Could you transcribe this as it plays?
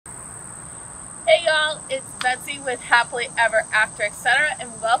Hey y'all, it's Betsy with Happily Ever After Etc.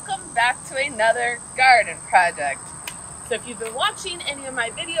 and welcome back to another garden project. So if you've been watching any of my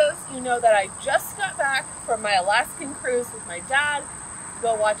videos, you know that I just got back from my Alaskan cruise with my dad.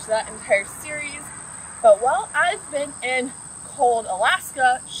 Go watch that entire series. But while I've been in cold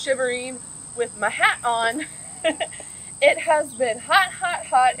Alaska, shivering with my hat on, it has been hot, hot,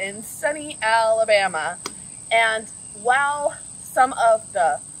 hot in sunny Alabama. And while some of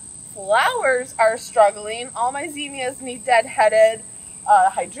the flowers are struggling, all my zinnias need deadheaded,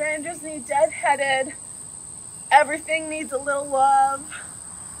 hydrangeas need deadheaded, everything needs a little love.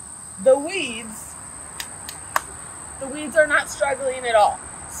 The weeds are not struggling at all.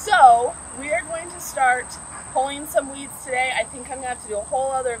 So we are going to start pulling some weeds today. I think I'm going to have to do a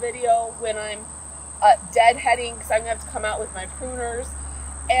whole other video when I'm deadheading, because I'm going to have to come out with my pruners.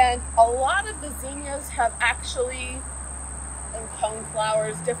 And a lot of the zinnias have actually, and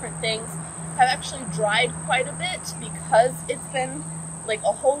coneflowers, different things, have actually dried quite a bit because it's been like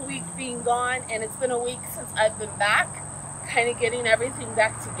a whole week being gone, and it's been a week since I've been back, kind of getting everything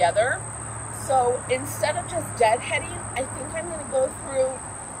back together. So instead of just deadheading, I think I'm going to go through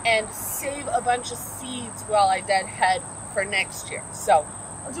and save a bunch of seeds while I deadhead for next year. So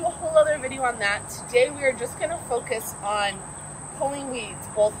I'll do a whole other video on that. Today we are just going to focus on pulling weeds,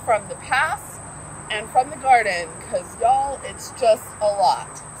 both from the past and from the garden, because y'all, it's just a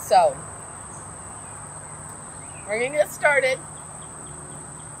lot. So we're gonna get started.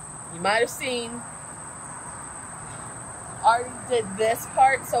 You might have seen already did this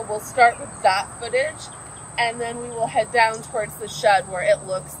part, so we'll start with that footage, and then we will head down towards the shed where it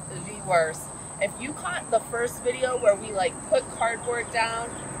looks the worst. If you caught the first video where we like put cardboard down,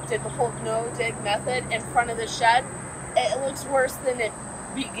 did the whole no dig method in front of the shed, it looks worse than it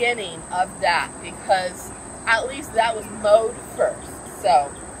beginning of that, because at least that was mowed first. So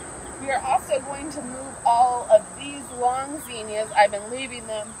we are also going to move all of these long zinnias, I've been leaving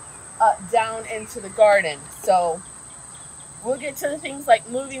them down into the garden. So we'll get to the things like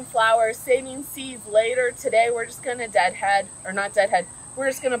moving flowers, saving seeds later. Today we're just going to deadhead, or not deadhead, we're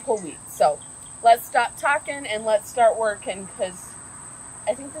just going to pull weeds. So let's stop talking and let's start working, because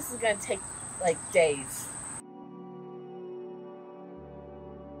I think this is going to take like days.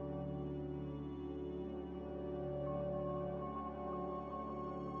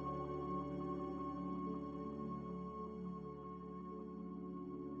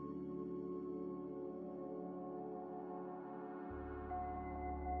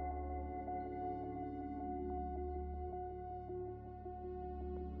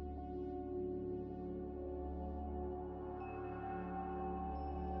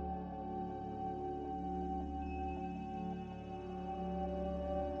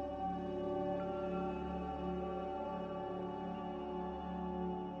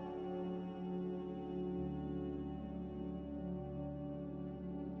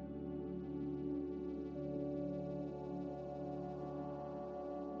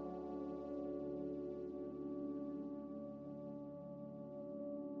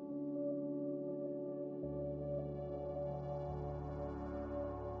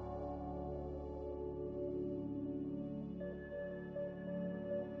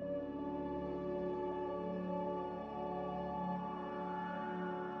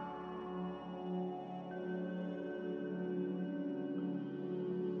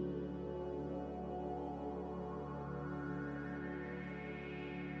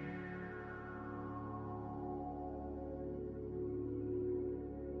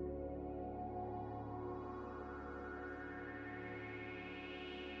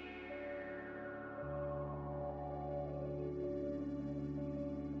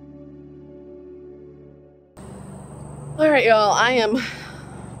 All right, y'all, I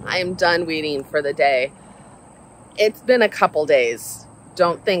am done weeding for the day. It's been a couple days.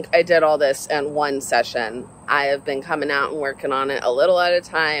 Don't think I did all this in one session. I have been coming out and working on it a little at a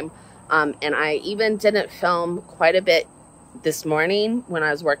time. And I even didn't film quite a bit this morning when I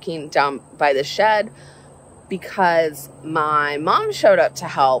was working down by the shed, because my mom showed up to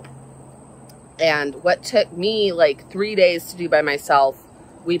help. And what took me like 3 days to do by myself,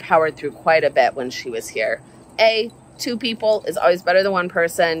 we powered through quite a bit when she was here. Two people is always better than one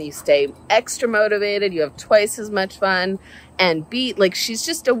person. You stay extra motivated. You have twice as much fun. And B, like, she's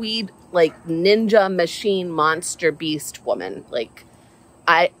just a weed, like, ninja machine monster beast woman. Like,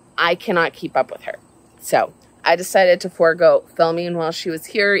 I cannot keep up with her. So I decided to forego filming while she was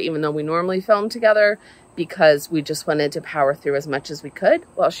here, even though we normally film together, because we just wanted to power through as much as we could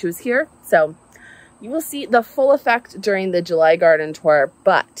while she was here. So you will see the full effect during the July garden tour,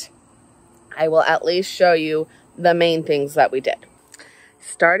 but I will at least show you the main things that we did.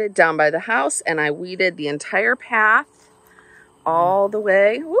 Started down by the house and I weeded the entire path all the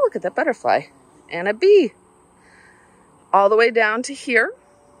way. Ooh, look at that butterfly and a bee. All the way down to here.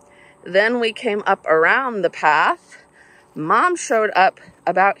 Then we came up around the path. Mom showed up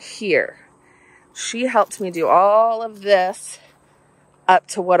about here. She helped me do all of this up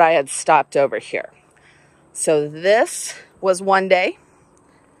to what I had stopped over here. So this was one day.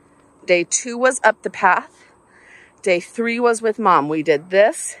 Day 2 was up the path. Day 3 was with Mom. We did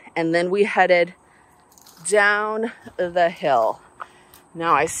this and then we headed down the hill.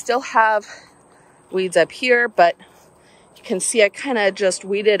 Now I still have weeds up here, but you can see I kind of just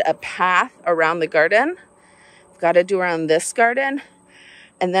weeded a path around the garden. I've got to do around this garden.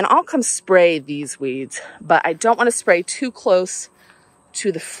 And then I'll come spray these weeds. But I don't want to spray too close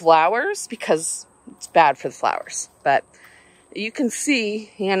to the flowers because it's bad for the flowers. But you can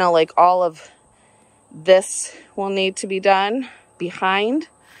see, you know, like all of this will need to be done behind.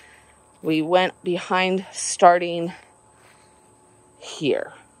 We went behind starting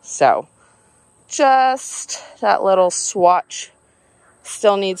here. So just that little swatch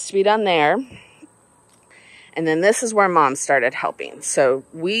still needs to be done there. And then this is where Mom started helping. So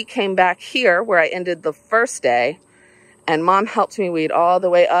we came back here where I ended the first day and Mom helped me weed all the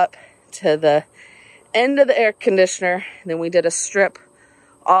way up to the end of the air conditioner. And then we did a strip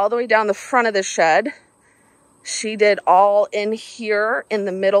all the way down the front of the shed. She did all in here in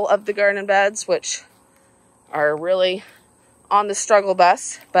the middle of the garden beds, which are really on the struggle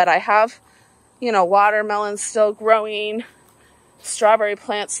bus. But I have, you know, watermelons still growing. Strawberry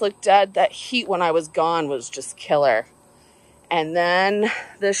plants look dead. That heat when I was gone was just killer. And then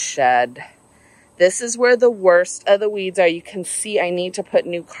the shed. This is where the worst of the weeds are. You can see I need to put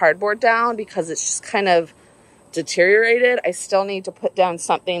new cardboard down because it's just kind of deteriorated. I still need to put down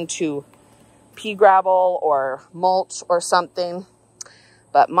something to pea gravel or mulch or something.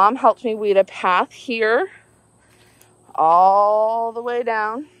 But Mom helped me weed a path here all the way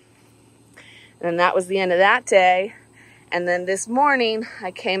down. And that was the end of that day. And then this morning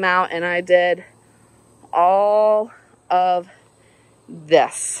I came out and I did all of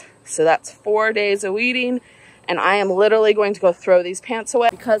this. So that's 4 days of weeding. And I am literally going to go throw these pants away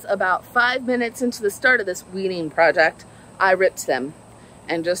because about 5 minutes into the start of this weeding project, I ripped them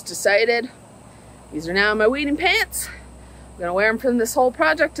and just decided these are now my weeding pants. I'm gonna wear them for this whole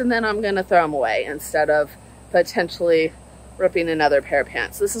project and then I'm gonna throw them away instead of potentially ripping another pair of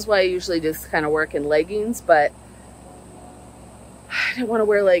pants. This is why I usually just kind of work in leggings, but I didn't want to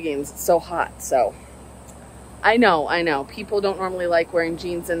wear leggings. It's so hot. So I know. People don't normally like wearing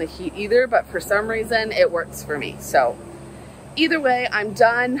jeans in the heat either, but for some reason it works for me. So either way, I'm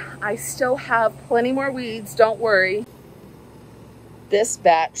done. I still have plenty more weeds. Don't worry. This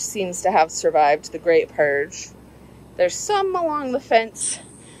batch seems to have survived the Great Purge. There's some along the fence,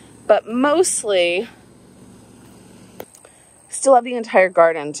 but mostly still have the entire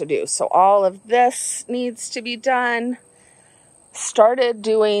garden to do. So all of this needs to be done. Started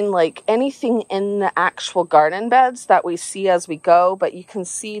doing like anything in the actual garden beds that we see as we go, but you can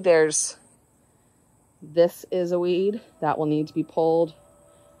see this is a weed that will need to be pulled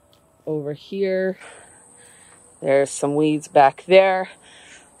over here. There's some weeds back there.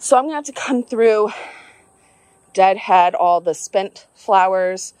 So I'm gonna have to come through, deadhead all the spent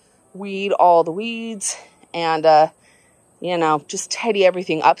flowers, weed all the weeds, and you know, just tidy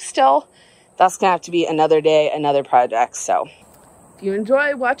everything up still. That's gonna have to be another day, another project. So if you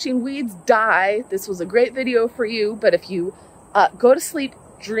enjoy watching weeds die, this was a great video for you. But if you go to sleep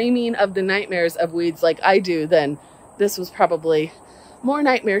dreaming of the nightmares of weeds like I do, then this was probably more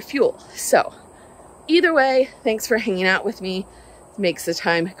nightmare fuel. So either way, thanks for hanging out with me. It makes the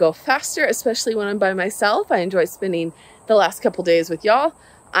time go faster, especially when I'm by myself. I enjoy spending the last couple days with y'all.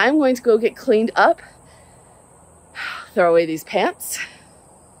 I'm going to go get cleaned up, throw away these pants,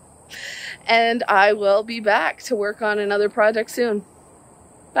 and I will be back to work on another project soon.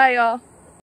 Bye, y'all.